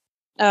school,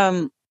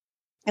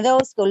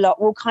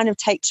 lot will kind of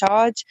take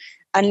charge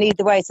and lead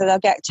the way. So they'll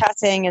get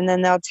chatting, and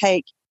then they'll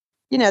take,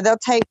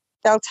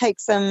 they'll take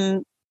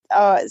some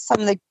of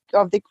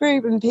the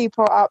group and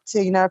people up to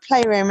a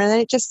playroom, and then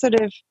it just sort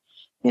of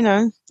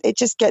it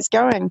just gets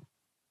going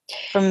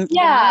from there.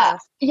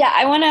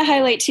 I want to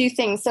highlight two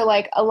things. So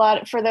like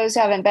for those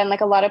who haven't been,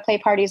 like a lot of play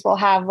parties will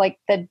have like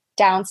the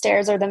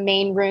downstairs or the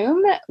main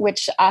room,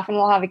 which often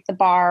will have like the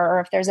bar,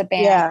 or if there's a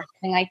band or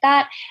something like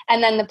that,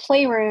 and then the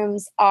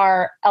playrooms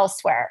are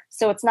elsewhere,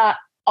 so it's not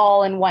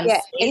all in one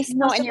space. It's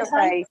not in your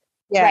face.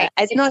 Yeah, right.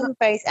 It's not in your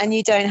face, and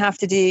you don't have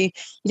to do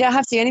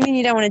anything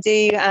you don't want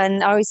to do.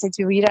 And I always say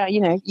to people,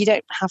 you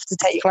don't have to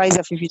take your clothes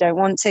off if you don't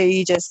want to.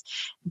 You just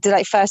do,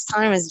 like, first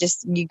timers,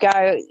 just you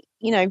go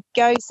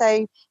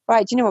say,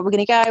 right, do you know what, we're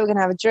going to go, we're going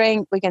to have a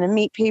drink, we're going to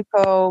meet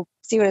people,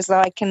 see what it's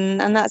like,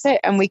 and that's it,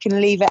 and we can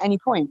leave at any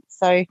point.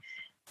 So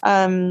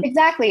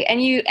exactly.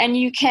 And you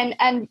can,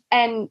 and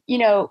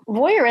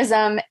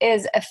voyeurism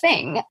is a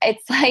thing.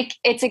 It's like,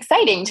 it's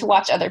exciting to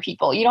watch other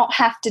people. You don't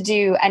have to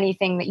do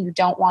anything that you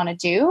don't want to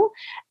do,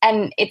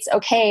 and it's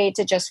okay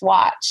to just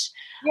watch.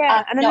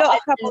 And a lot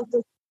of couples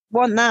just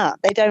want that.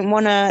 They don't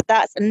want to,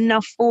 that's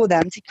enough for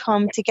them to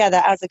come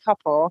together as a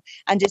couple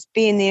and just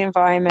be in the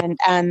environment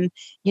and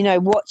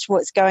watch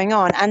what's going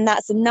on, and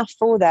that's enough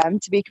for them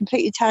to be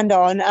completely turned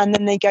on, and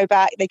then they go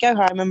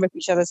home and rip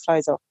each other's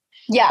clothes off.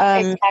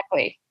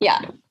 Exactly.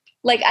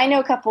 Like, I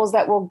know couples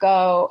that will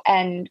go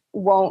and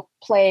won't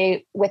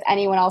play with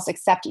anyone else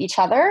except each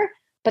other,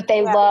 but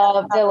they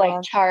love the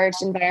like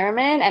charged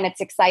environment, and it's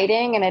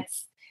exciting and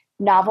it's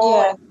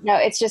novel.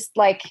 It's just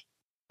like,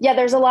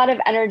 there's a lot of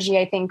energy,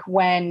 I think,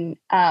 when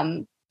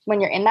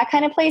you're in that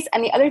kind of place.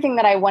 And the other thing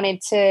that I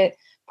wanted to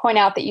point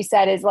out that you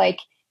said is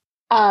like,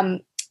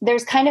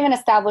 there's kind of an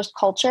established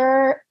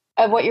culture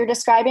of what you're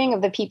describing,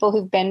 of the people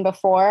who've been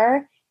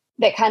before,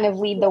 that kind of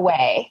lead the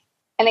way.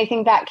 And I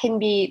think that can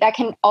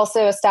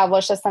also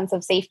establish a sense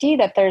of safety,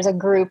 that there's a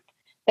group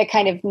that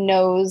kind of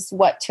knows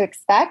what to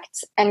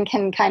expect and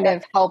can kind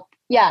of help,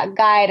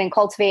 guide and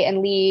cultivate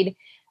and lead.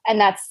 And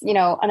that's,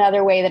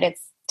 another way that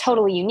it's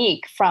totally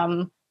unique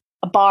from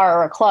a bar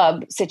or a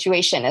club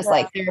situation, is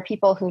like, there are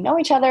people who know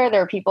each other.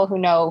 There are people who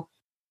know,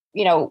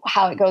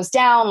 how it goes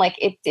down. Like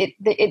I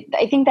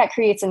think that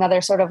creates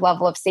another sort of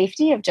level of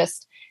safety, of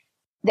just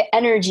the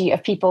energy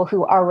of people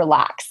who are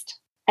relaxed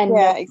and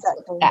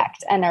exactly,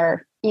 and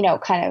are,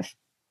 kind of,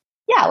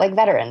 like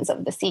veterans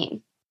of the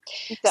scene.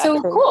 Exactly. So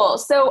cool.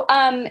 So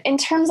in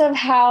terms of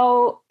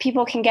how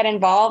people can get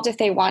involved if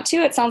they want to,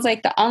 it sounds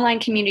like the online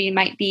community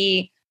might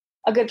be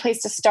a good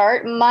place to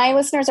start. My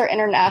listeners are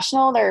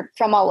international. They're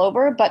from all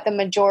over, but the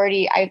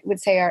majority, I would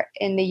say, are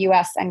in the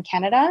US and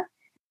Canada.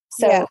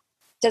 So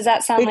does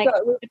that sound like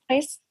a good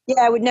place?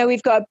 Yeah,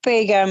 we've got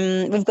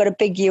a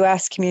big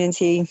US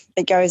community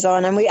that goes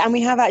on, and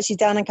we have actually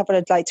done a couple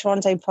of like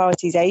Toronto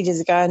parties ages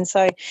ago, and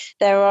so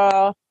there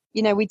are,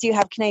 we do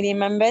have Canadian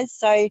members,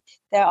 so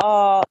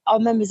our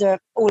members are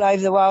all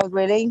over the world,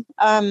 really.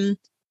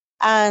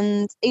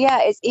 And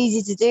it's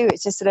easy to do.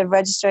 It's just sort of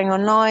registering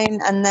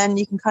online, and then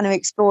you can kind of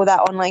explore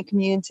that online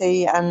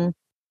community and,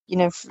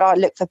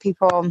 look for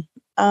people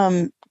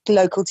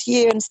local to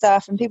you and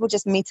stuff, and people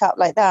just meet up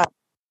like that.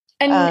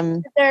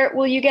 And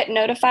will you get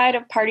notified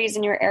of parties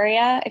in your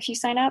area if you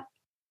sign up?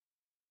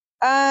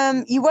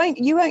 You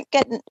won't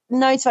get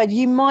notified.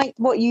 You might,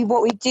 what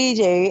we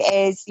do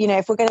is,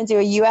 if we're going to do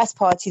a US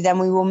party, then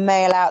we will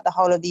mail out the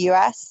whole of the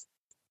US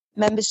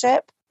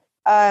membership.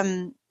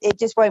 It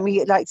just won't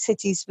be like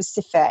city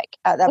specific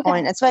at that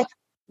point. It's like,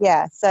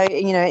 so,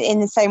 in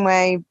the same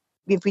way,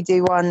 if we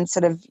do one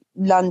sort of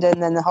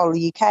London, then the whole of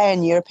the UK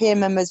and European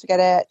members will get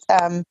it.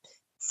 But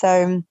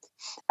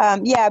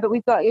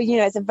we've got,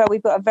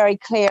 we've got a very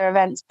clear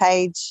events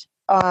page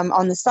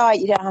on the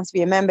site. You don't have to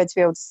be a member to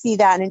be able to see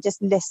that, and it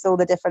just lists all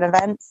the different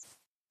events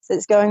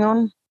that's going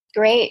on.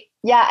 Great.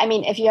 Yeah, I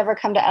mean, if you ever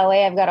come to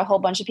LA, I've got a whole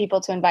bunch of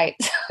people to invite.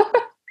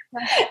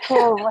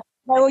 Cool.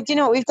 Well, do you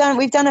know what we've done?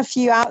 We've done a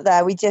few out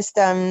there. We just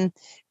we're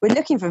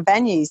looking for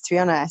venues, to be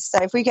honest. So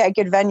if we get a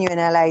good venue in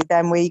LA,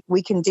 then we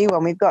can do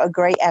one. We've got a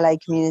great LA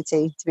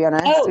community, to be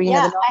honest.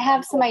 I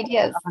have some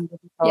ideas.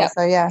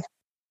 So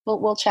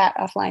we'll chat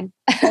offline.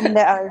 Send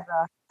it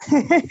over.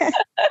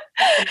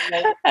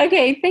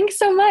 Okay, thanks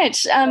so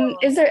much.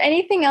 Is there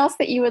anything else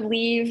that you would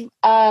leave,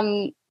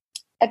 a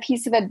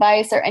piece of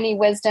advice or any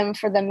wisdom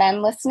for the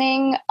men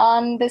listening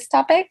on this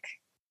topic?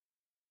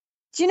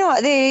 Do you know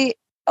what, a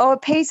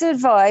piece of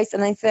advice,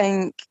 and I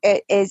think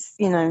it is,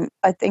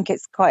 I think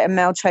it's quite a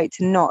male trait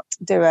to not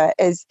do it,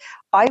 is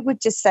I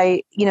would just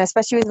say,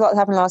 especially with what's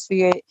happened last few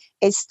years,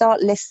 is start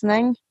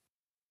listening.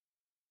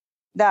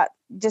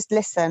 Just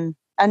listen.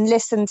 And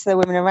listen to the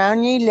women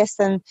around you.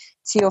 Listen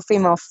to your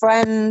female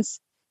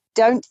friends.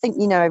 Don't think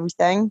you know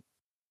everything.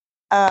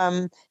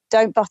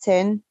 Don't butt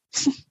in.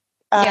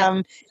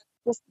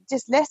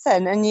 just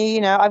listen. And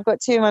you know, I've got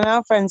two of my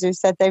male friends who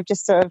said they've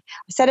just sort of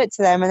said it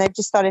to them, and they've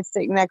just started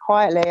sitting there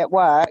quietly at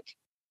work,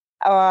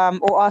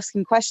 or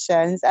asking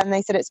questions, and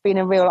they said it's been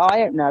a real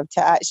eye opener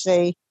to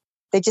actually,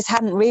 they just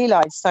hadn't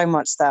realised so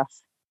much stuff.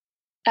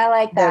 I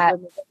like that.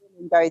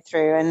 Women go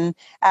through,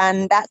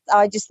 and that's,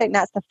 I just think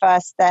that's the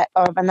first step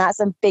of, and that's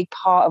a big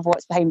part of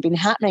what's been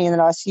happening in the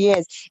last few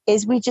years,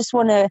 is we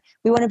want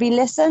to be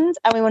listened,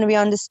 and we want to be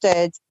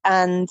understood,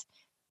 and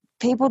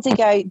people to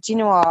go, do you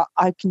know what,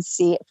 I can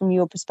see it from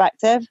your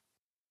perspective,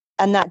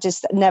 and that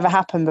just never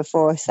happened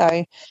before.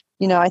 So,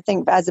 you know, I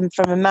think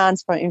from a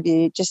man's point of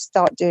view, just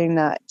start doing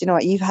that. Do you know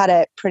what, you've had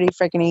it pretty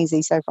freaking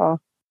easy so far.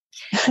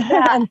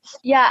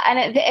 Yeah. And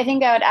I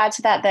think I would add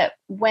to that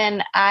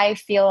when I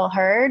feel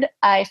heard,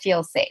 I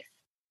feel safe.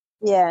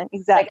 Yeah,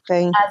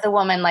 exactly. Like, as a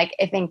woman, like,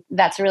 I think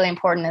that's really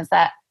important, is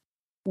that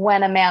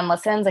when a man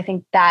listens, I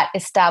think that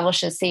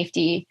establishes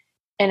safety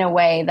in a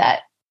way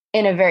that,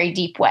 in a very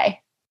deep way.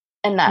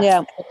 And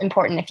that's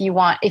important. If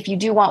you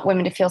do want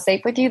women to feel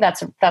safe with you,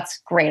 that's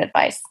great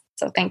advice.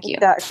 So thank you.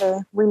 Exactly.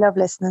 We love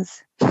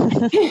listeners.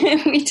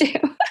 Me too.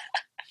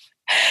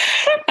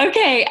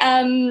 Okay.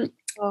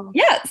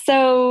 Yeah.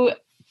 So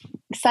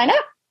sign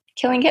up.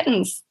 Killing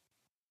Kittens.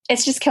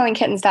 It's just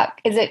killingkittens.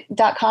 Is it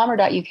 .com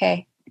or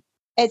 .uk?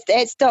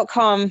 It's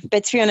 .com,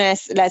 but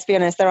let's be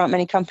honest, there aren't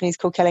many companies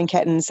called Killing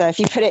Kittens. So if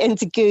you put it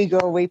into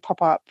Google, we pop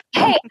up.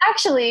 Hey,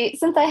 actually,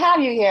 since I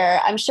have you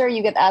here, I'm sure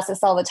you get asked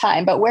this all the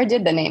time, but where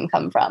did the name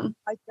come from?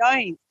 I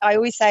don't. I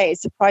always say it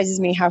surprises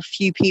me how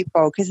few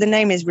people, because the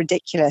name is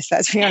ridiculous,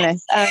 let's be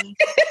honest.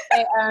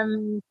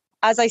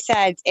 As I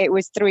said, it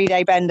was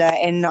 3-day bender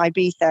in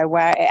Ibiza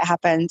where it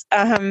happened,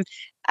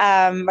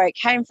 where it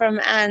came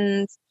from,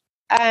 and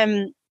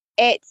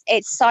it's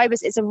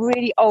a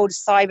really old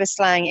cyber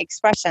slang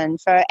expression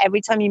for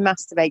every time you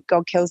masturbate,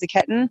 God kills a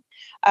kitten.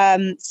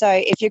 So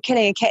if you're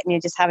killing a kitten,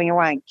 you're just having a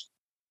wank.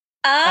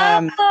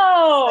 So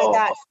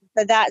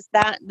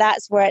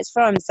that's where it's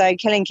from. So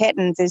killing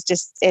kittens is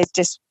just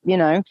you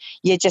know,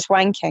 you're just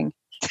wanking.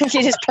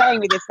 You're just playing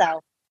with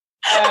yourself.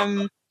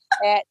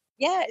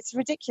 It's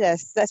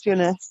ridiculous, let's be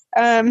honest.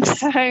 So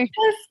that's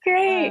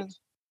great.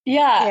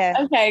 Yeah.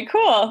 Okay,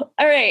 cool.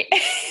 All right.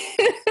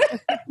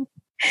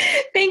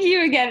 Thank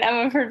you again,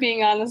 Emma, for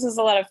being on. This was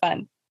a lot of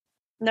fun.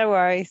 No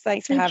worries.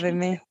 Thanks for having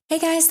me. Hey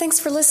guys, thanks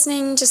for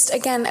listening. Just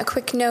again, a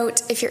quick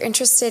note. If you're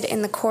interested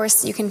in the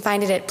course, you can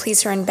find it at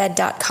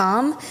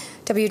pleaseherinbed.com,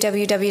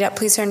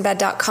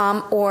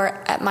 www.pleaseherinbed.com,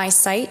 or at my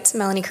site,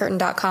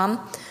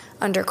 melaniecurtin.com,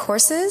 under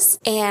courses,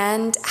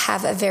 and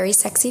have a very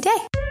sexy day.